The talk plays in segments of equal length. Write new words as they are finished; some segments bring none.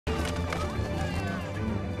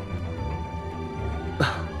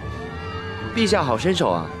陛下好身手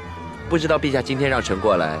啊！不知道陛下今天让臣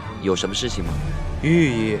过来有什么事情吗？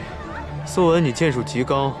御医，素闻你剑术极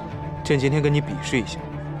高，朕今天跟你比试一下，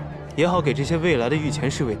也好给这些未来的御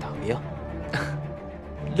前侍卫打个样。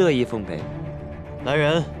乐意奉陪。来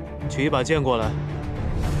人，取一把剑过来。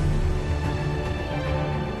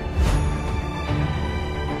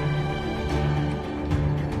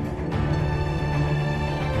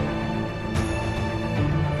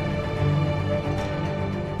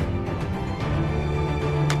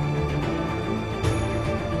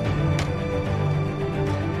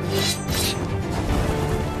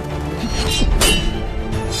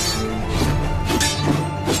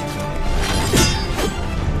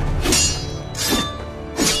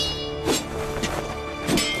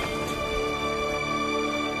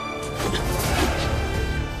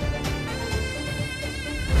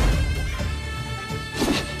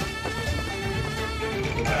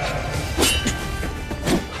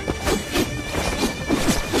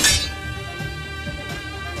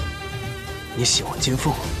 你喜欢金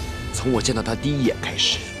凤？从我见到她第一眼开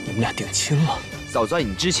始，你们俩定亲了？早在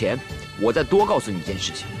你之前，我再多告诉你一件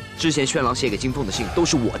事情：之前宣郎写给金凤的信都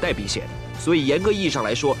是我代笔写的，所以严格意义上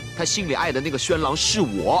来说，他心里爱的那个宣郎是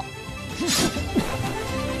我。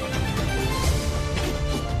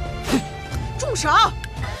住手！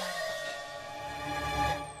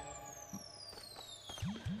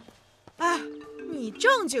哎，你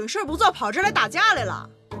正经事不做，跑这儿来打架来了？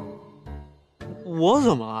我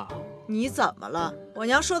怎么了？ 你怎么了？我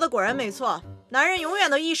娘说的果然没错，男人永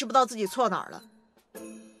远都意识不到自己错哪儿了。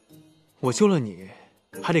我救了你，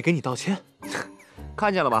还得给你道歉？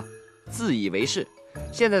看见了吧，自以为是。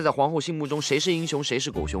现在在皇后心目中，谁是英雄，谁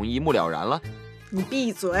是狗熊，一目了然了。你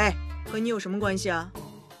闭嘴，和你有什么关系啊？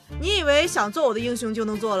你以为想做我的英雄就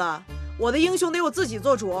能做了？我的英雄得我自己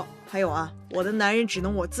做主。还有啊，我的男人只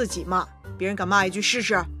能我自己骂，别人敢骂一句试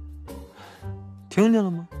试？听见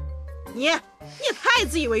了吗？你也太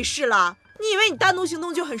自以为是了！你以为你单独行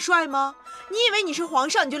动就很帅吗？你以为你是皇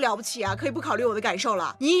上你就了不起啊？可以不考虑我的感受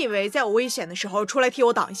了？你以为在我危险的时候出来替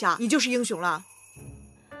我挡一下，你就是英雄了？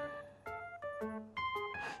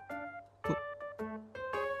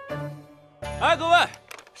哎，各位，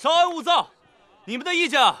稍安勿躁，你们的意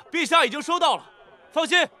见陛下已经收到了，放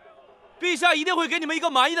心，陛下一定会给你们一个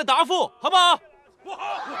满意的答复，好不好？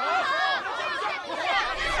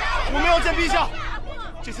我们要见陛下。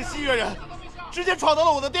 这些西越人直接闯到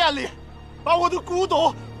了我的店里，把我的古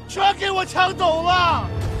董全给我抢走了。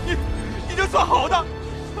你这算好的，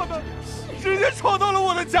他们直接闯到了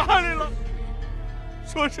我的家里了，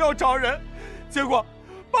说是要找人，结果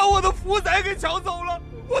把我的福仔给抢走了。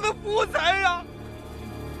我的福仔呀，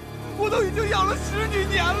我都已经养了10几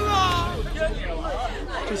年了。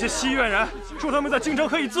这些西越人说他们在京城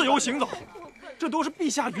可以自由行走，这都是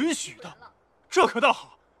陛下允许的，这可倒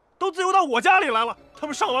好。 都自由到我家里来了，他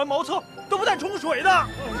们上完茅厕都不带冲水的。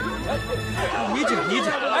理解，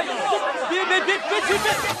哎，别去，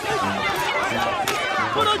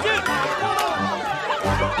不能去，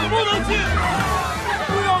不能去，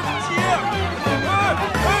不要去！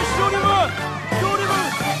哎，兄弟们，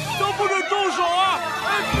都不准动手啊！哎，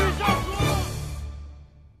陛下说了。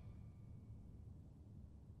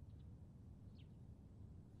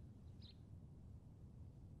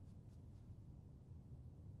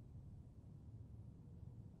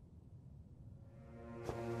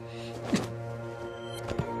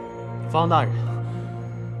 方大人，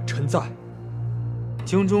臣在。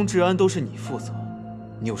京中治安都是你负责，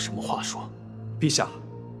你有什么话说？陛下，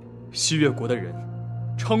西越国的人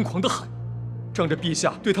猖狂得很，仗着陛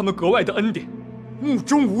下对他们格外的恩典，目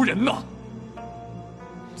中无人呐。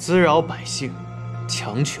滋扰百姓，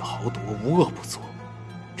强取豪夺，无恶不作，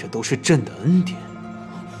这都是朕的恩典。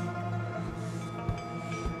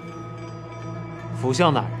辅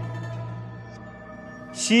相大人，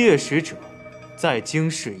西越使者。 在京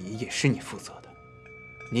事宜也是你负责的，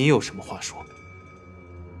你有什么话说？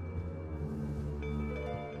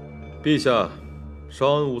陛下，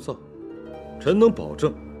稍安勿躁，臣能保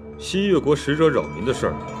证，西越国使者扰民的事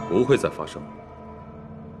儿不会再发生了。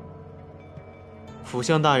辅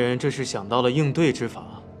相大人这是想到了应对之法？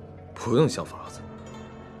不用想法子。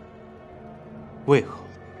为何？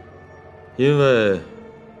因为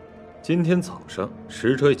今天早上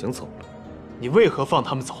使者已经走了。你为何放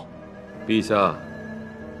他们走？ 陛下，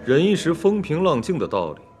忍一时风平浪静的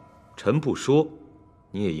道理，臣不说，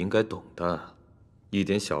你也应该懂的。一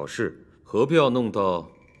点小事，何必要弄到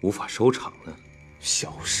无法收场呢？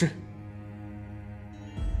小事？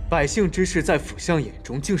百姓之事，在辅相眼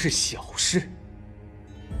中竟是小事。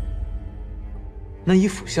那以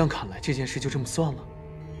辅相看来，这件事就这么算了？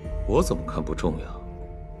我怎么看不重要，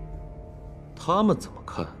他们怎么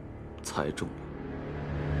看，猜中了。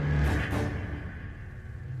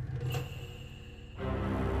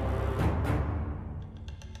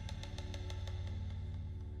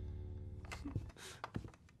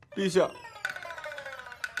陛下，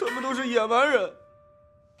他们都是野蛮人。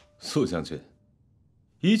苏将军，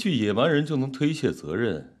一句野蛮人就能推卸责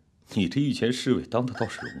任，你这御前侍卫当的倒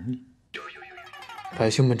是容易。百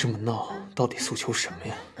姓们这么闹，到底诉求什么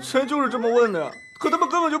呀？臣就是这么问的呀，可他们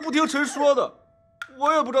根本就不听臣说的，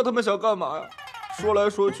我也不知道他们想干嘛呀。说来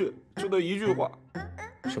说去就那一句话。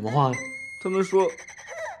什么话呀？他们说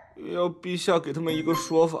要陛下给他们一个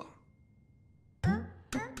说法。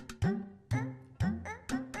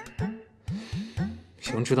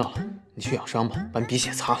行，知道了，你去养伤吧，把你鼻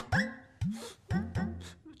血擦了。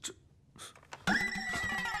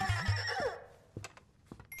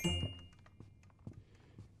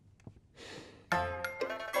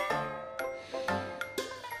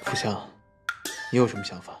福相，你有什么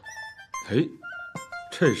想法？哎，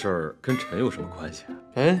这事儿跟臣有什么关系啊？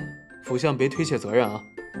哎，福相别推卸责任啊！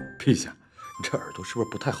陛下，你这耳朵是不是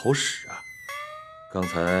不太好使啊？刚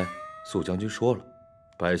才肃将军说了，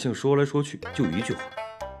百姓说来说去就一句话，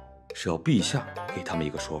是要陛下给他们一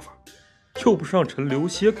个说法，又不是让臣刘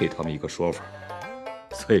歇给他们一个说法，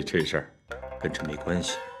所以这事儿跟臣没关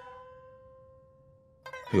系。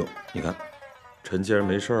哎呦，你看，臣既然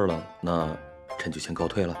没事了，那臣就先告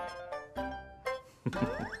退了。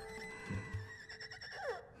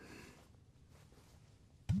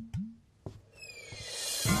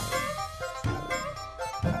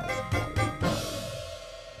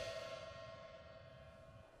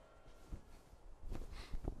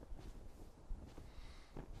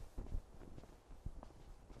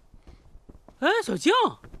哎，小静，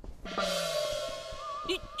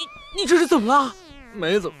你这是怎么了？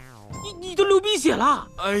没怎么。你都流鼻血了？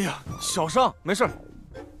哎呀，小伤，没事。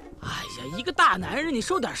哎呀，一个大男人，你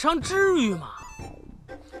受点伤至于吗？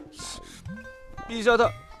陛下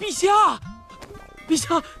他，陛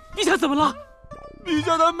下怎么了？陛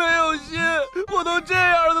下他没有心，我都这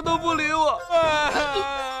样了，都不理我。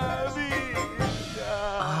陛下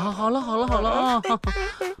啊，好了啊，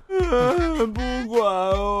不管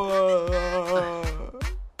我，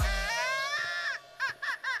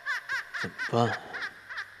怎么办？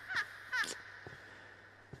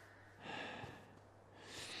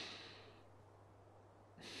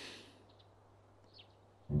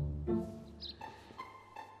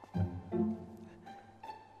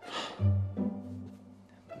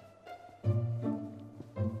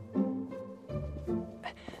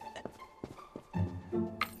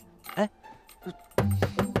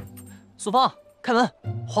素芳，开门，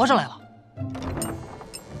皇上来了。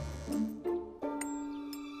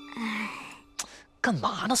干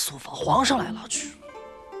嘛呢，素芳？皇上来了，去。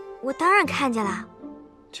我当然看见了。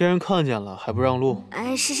既然看见了，还不让路？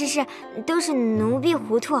是，都是奴婢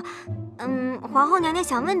糊涂。皇后娘娘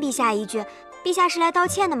想问陛下一句，陛下是来道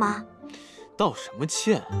歉的吗？道什么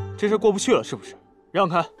歉？这事过不去了是不是？让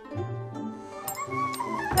开！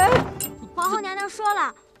皇后娘娘说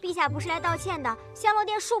了，陛下不是来道歉的，香罗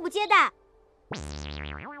殿恕不接待。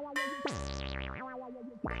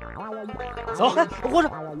走，皇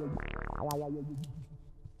上。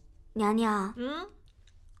娘娘，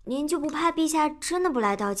您就不怕陛下真的不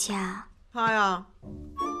来道歉啊？怕呀。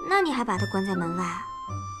那你还把他关在门外？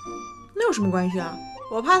那有什么关系啊？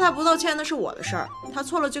我怕他不道歉那是我的事儿，他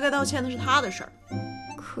错了就该道歉那是他的事儿。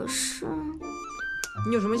可是，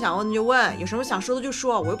你有什么想问的就问，有什么想说的就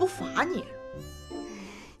说，我又不罚你。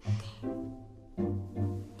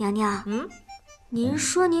娘娘，您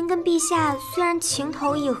说您跟陛下虽然情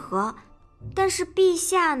投意合，但是陛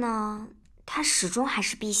下呢，他始终还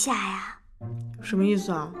是陛下呀。什么意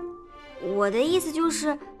思啊？我的意思就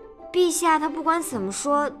是，陛下他不管怎么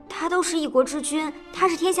说，他都是一国之君，他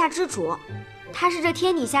是天下之主，他是这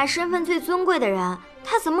天底下身份最尊贵的人，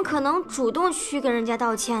他怎么可能主动去跟人家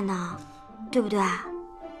道歉呢？对不对？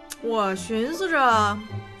我寻思着，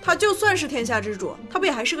他就算是天下之主，他不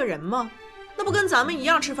也还是个人吗？那不跟咱们一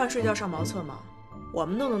样吃饭睡觉上茅厕吗？我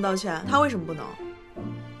们都能道歉，他为什么不能？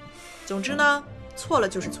总之呢，错了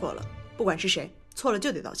就是错了，不管是谁，错了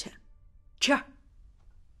就得道歉。吃。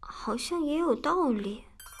好像也有道理。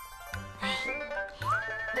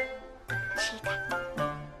吃一个。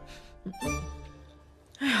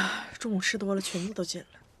哎呀，中午吃多了，裙子都紧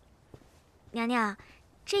了。娘娘，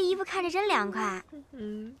这衣服看着真凉快。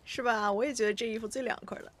是吧？我也觉得这衣服最凉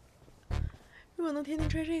快了。如果能天天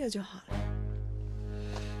穿这个就好了。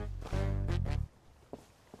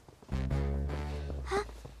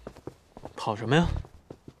跑什么呀？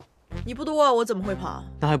你不堵我，我怎么会跑？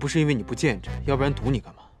那还不是因为你不见着，要不然堵你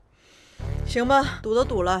干嘛？行吧，堵都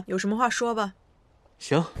堵了，有什么话说吧。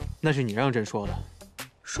行，那是你让朕说的。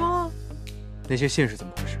说，那些信是怎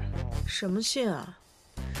么回事？什么信啊？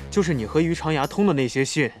就是你和于长牙通的那些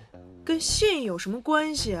信。跟信有什么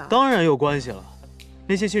关系啊？当然有关系了。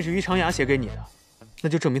那些信是于长牙写给你的，那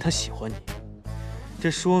就证明他喜欢你。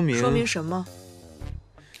这说明什么？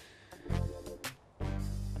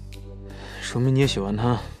说明你也喜欢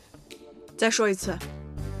他。再说一次。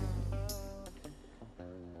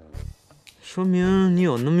说明你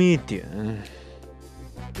有那么一点。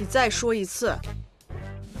你再说一次。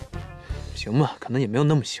行吧，可能也没有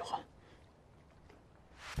那么喜欢。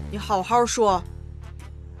你好好说。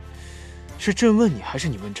是朕问你还是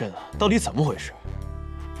你问朕啊？到底怎么回事？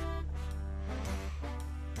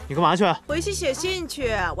你干嘛去？回去写信去，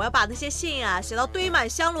我要把那些信啊写到堆满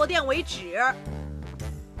香罗殿为止。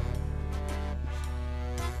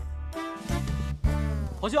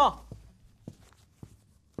皇兄，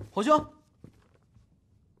皇兄，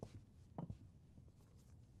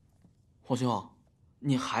皇兄，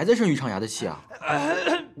你还在生于长牙的气啊？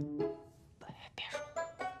别说，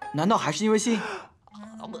难道还是因为信？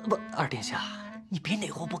不，二殿下，你别哪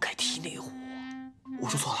壶不开提哪壶。我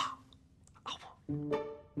说错了。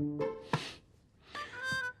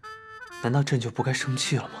难道朕就不该生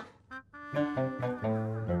气了吗？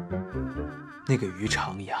那个于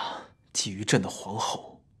长牙觊觎朕的皇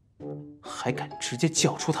后，还敢直接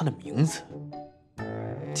叫出她的名字。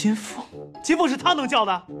金凤，金凤是他能叫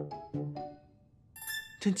的。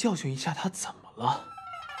朕教训一下他怎么了？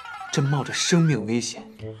朕冒着生命危险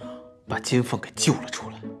把金凤给救了出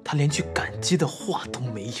来，他连句感激的话都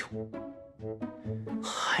没有。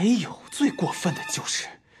还有最过分的就是，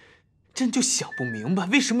朕就想不明白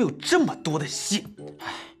为什么有这么多的信。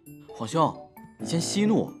哎，皇兄，你先息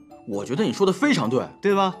怒，我觉得你说的非常对，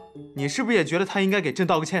对吧？你是不是也觉得他应该给朕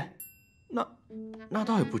道个歉？那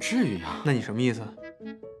倒也不至于呀。那你什么意思？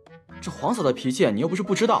这皇嫂的脾气你又不是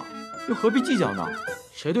不知道，又何必计较呢？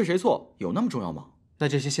谁对谁错有那么重要吗？那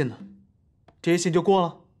这些信呢？这些信就过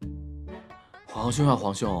了？皇兄啊，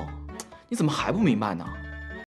皇兄，你怎么还不明白呢？